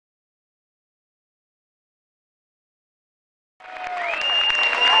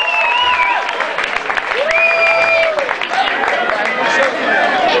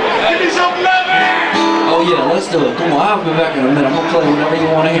I'll be back in a minute. I'm gonna play whatever you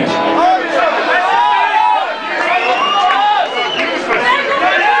want to hear.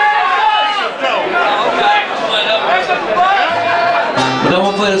 But I'm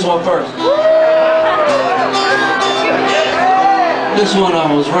gonna play this one first. This one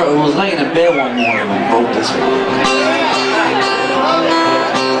I was laying in bed one morning and wrote this one.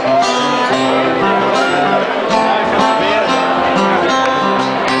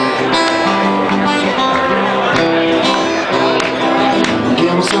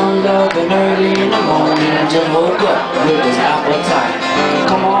 Some loving early in the morning and just woke up with this appetite.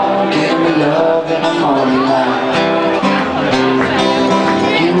 Come on, give me love in the morning light.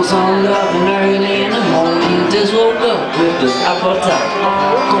 Give me some loving early in the morning, just woke up with this appetite.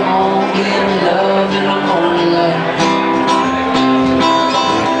 Come on, give me love in the morning light.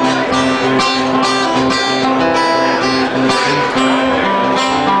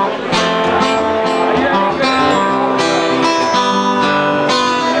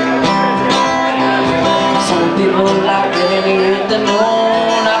 People like it in the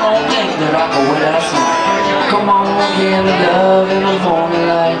afternoon. I don't think that I can wait outside. Come on, give me love in the morning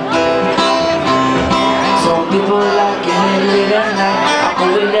light. Some people like it late at night. I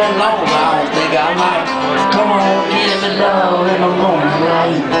can wait that long, but I don't think I might. Come on, give me love in the morning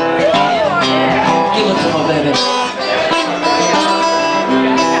light. Give it to me, baby.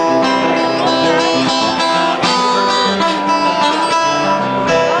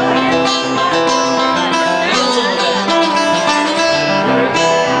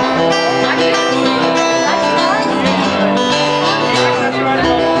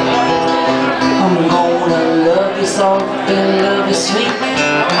 Soft and love is sweet.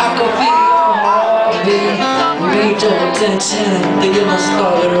 I can feel your heartbeat. Need your attention to get my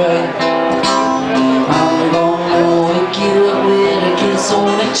started right. I'm gonna wake you up with a kiss on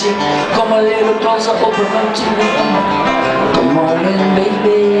the cheek. Come a little closer, open up to me. Good morning,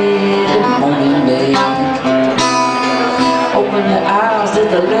 baby. Good morning, baby. Open your eyes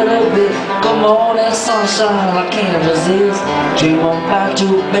just a little bit. Come on, that sunshine, I can't resist. Dream about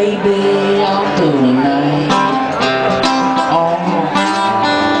you, baby, all through the night.